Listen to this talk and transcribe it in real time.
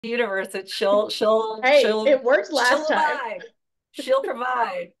universe that Hey, it worked last she'll time. provide. She'll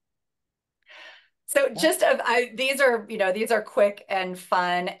provide. So Yep. just these are, these are quick and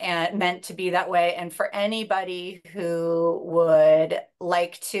fun and meant to be that way. And for anybody who would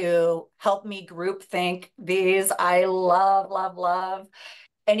like to help me group think these, I love, love, love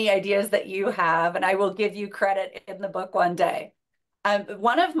any ideas that you have, and I will give you credit in the book one day.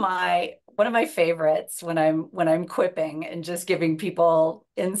 One of my favorites when I'm quipping and just giving people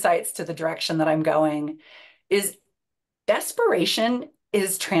insights to the direction that I'm going is desperation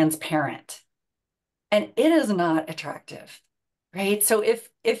is transparent and it is not attractive, right? So if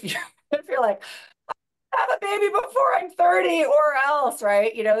you're if you're like have a baby before I'm 30 or else,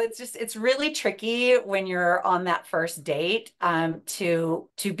 right? It's really tricky when you're on that first date to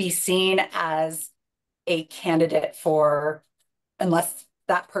be seen as a candidate for unless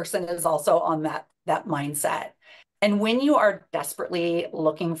that person is also on that mindset. And when you are desperately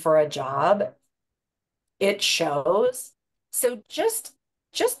looking for a job, it shows. So just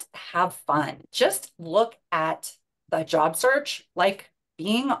have fun. Just look at the job search like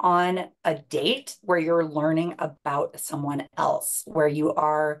being on a date where you're learning about someone else, where you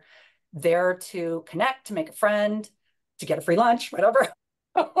are there to connect, to make a friend, to get a free lunch, whatever,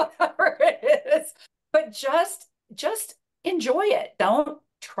 whatever it is. But just enjoy it. Don't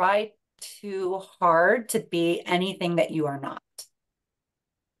try too hard to be anything that you are not.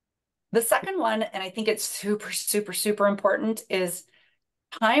 The second one, and I think it's super, super, super important, is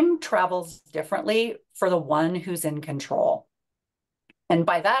time travels differently for the one who's in control. And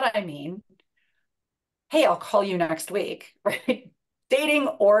by that, I mean, hey, I'll call you next week, right? Dating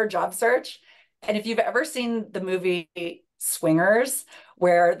or job search. And if you've ever seen the movie Swingers,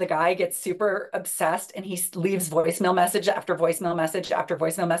 where the guy gets super obsessed and he leaves voicemail message after voicemail message after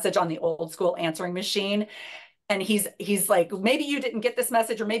voicemail message on the old school answering machine, and he's like, maybe you didn't get this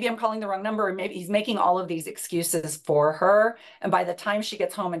message, or maybe I'm calling the wrong number, or maybe he's making all of these excuses for her. And by the time she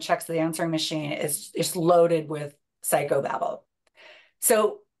gets home and checks the answering machine, it's loaded with psychobabble.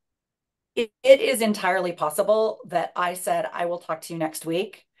 So it is entirely possible that I said I will talk to you next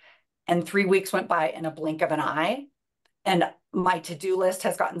week, and 3 weeks went by in a blink of an eye, and my to-do list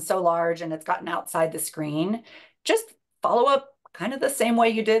has gotten so large and it's gotten outside the screen. Just follow up kind of the same way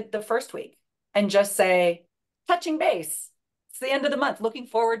you did the first week and just say, touching base. It's the end of the month. Looking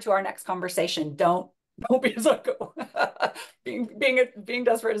forward to our next conversation. Don't be a psycho. Being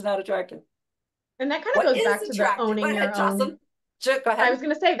desperate is not attractive. And that kind of What goes is back to the attractive? Go owning your ahead, own. Jocelyn. Go I ahead. was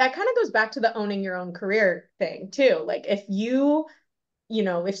going to say that kind of goes back to the owning your own career thing too. Like if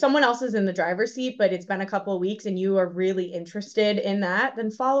if someone else is in the driver's seat, but it's been a couple of weeks and you are really interested in that,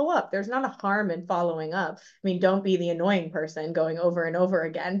 then follow up. There's not a harm in following up. I mean, don't be the annoying person going over and over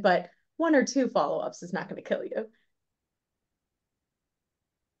again, but one or two follow-ups is not going to kill you.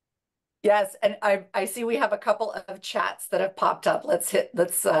 Yes, and I see we have a couple of chats that have popped up. Let's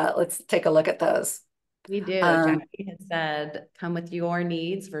take a look at those. We do. Um, Jackie has said, come with your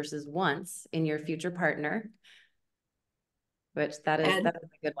needs versus wants in your future partner, which and that is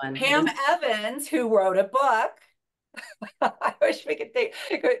a good one. It Pam is. Evans, who wrote a book, I wish we could think,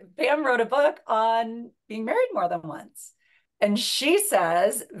 Pam wrote a book on being married more than once. And she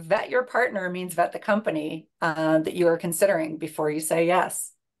says, vet your partner means vet the company that you are considering before you say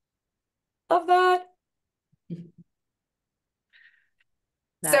yes. Love that.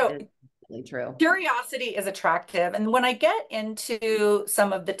 That So is really true. curiosity is attractive. And when I get into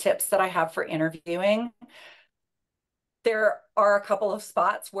some of the tips that I have for interviewing, there are a couple of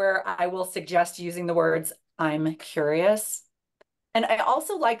spots where I will suggest using the words, I'm curious. And I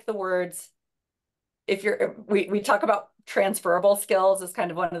also like the words, we talk about transferable skills as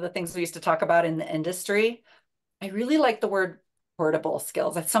kind of one of the things we used to talk about in the industry. I really like the word portable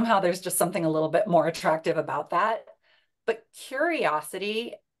skills. That somehow there's just something a little bit more attractive about that. But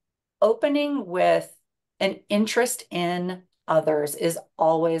curiosity, opening with an interest in others is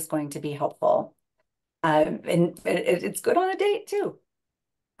always going to be helpful. And it's good on a date too.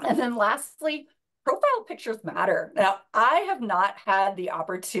 And then lastly, profile pictures matter. Now, I have not had the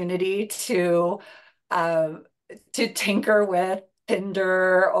opportunity um, to tinker with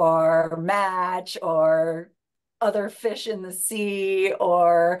Tinder or Match or other fish in the sea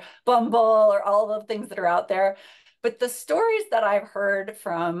or Bumble or all the things that are out there. But the stories that I've heard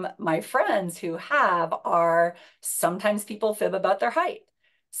from my friends who have are sometimes people fib about their height.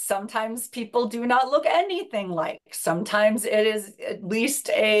 Sometimes people do not look anything like. Sometimes it is at least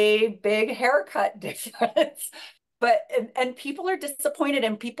a big haircut difference. But and people are disappointed,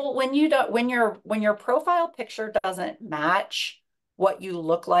 and people when you don't when your profile picture doesn't match what you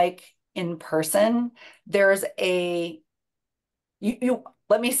look like in person, there's a you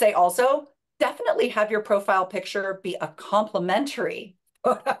Let me say also, definitely have your profile picture be a complimentary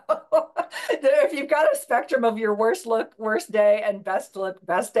photo. If you've got a spectrum of your worst look, worst day, and best look,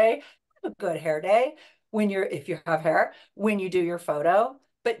 best day, have a good hair day when you're, if you have hair, when you do your photo,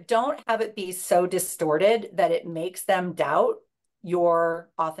 but don't have it be so distorted that it makes them doubt your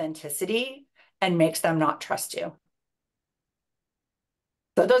authenticity and makes them not trust you.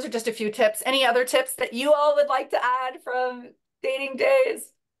 So those are just a few tips. Any other tips that you all would like to add from dating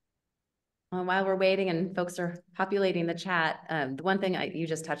days? Well, while we're waiting and folks are populating the chat, the one thing you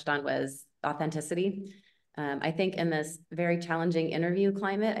just touched on was authenticity. I think in this very challenging interview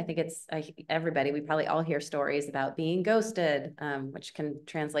climate, I think it's everybody, we probably all hear stories about being ghosted, which can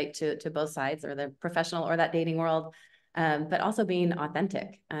translate to both sides, or the professional or that dating world, but also being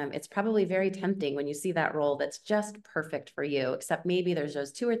authentic. It's probably very tempting when you see that role that's just perfect for you, except maybe there's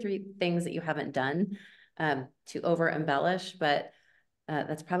those 2 or 3 things that you haven't done to over embellish, but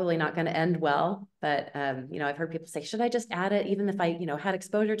that's probably not going to end well. But, you know, I've heard people say, should I just add it even if I, you know, had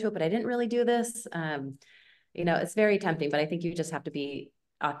exposure to it, but I didn't really do this? You know, it's very tempting, but I think you just have to be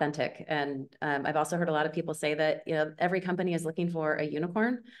authentic. And I've also heard a lot of people say that, you know, every company is looking for a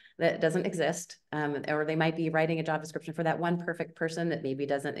unicorn that doesn't exist, or they might be writing a job description for that one perfect person that maybe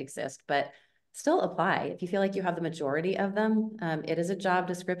doesn't exist, but still apply. If you feel like you have the majority of them, it is a job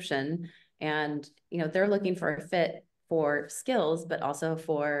description, and, you know, they're looking for a fit for skills, but also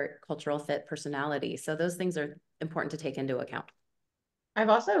for cultural fit, personality. So those things are important to take into account. I've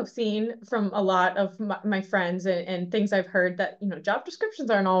also seen from a lot of my friends and things I've heard that, you know, job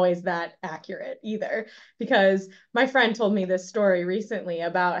descriptions aren't always that accurate either, because my friend told me this story recently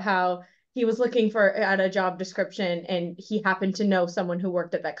about how he was looking for at a job description and he happened to know someone who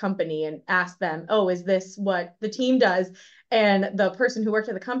worked at that company and asked them, oh, is this what the team does? And the person who worked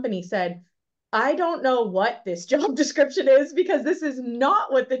at the company said, I don't know what this job description is because this is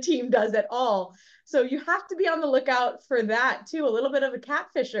not what the team does at all. So you have to be on the lookout for that too, a little bit of a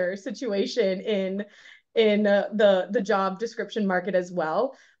catfisher situation in the job description market as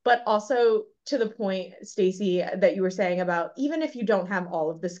well. But also to the point, Stacey, that you were saying about even if you don't have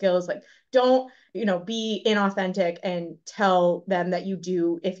all of the skills, like don't, you know, be inauthentic and tell them that you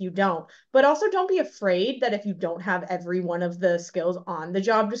do if you don't. But also don't be afraid that if you don't have every one of the skills on the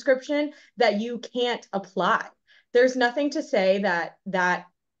job description, that you can't apply. There's nothing to say that that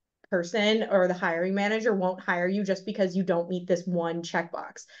person or the hiring manager won't hire you just because you don't meet this one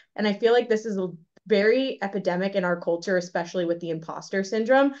checkbox. And I feel like this is a very epidemic in our culture, especially with the imposter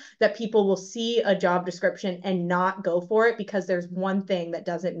syndrome, that people will see a job description and not go for it because there's one thing that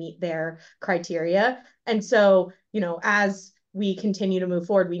doesn't meet their criteria. And so, you know, as we continue to move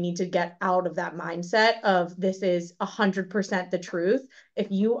forward, we need to get out of that mindset of this is 100% the truth.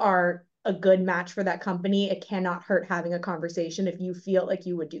 If you are a good match for that company, it cannot hurt having a conversation if you feel like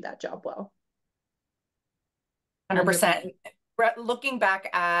you would do that job well. 100%. Looking back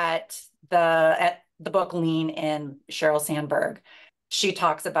at the book Lean in Sheryl Sandberg, she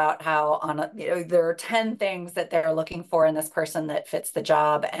talks about how you know, there are 10 things that they're looking for in this person that fits the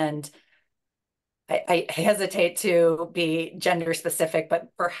job. And I hesitate to be gender specific,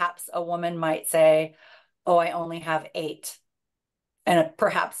 but perhaps a woman might say, oh, I only have 8. And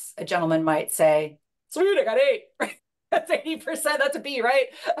perhaps a gentleman might say, sweet, I got 8. That's 80%. That's a B, right?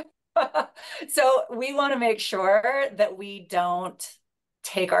 So we want to make sure that we don't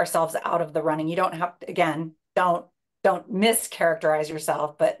take ourselves out of the running. You don't have to, again, don't mischaracterize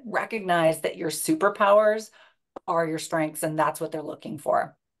yourself, but recognize that your superpowers are your strengths, and that's what they're looking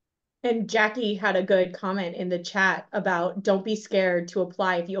for. And Jackie had a good comment in the chat about don't be scared to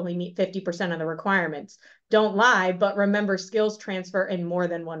apply if you only meet 50% of the requirements. Don't lie, but remember skills transfer in more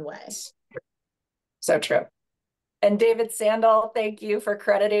than one way. So true. And David Sandal, thank you for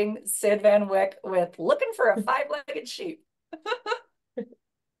crediting Sid Van Wyck with looking for a 5-legged sheep.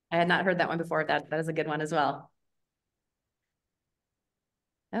 I had not heard that one before. That is a good one as well.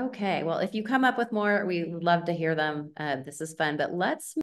 Okay, well, if you come up with more, we would love to hear them. This is fun, but let's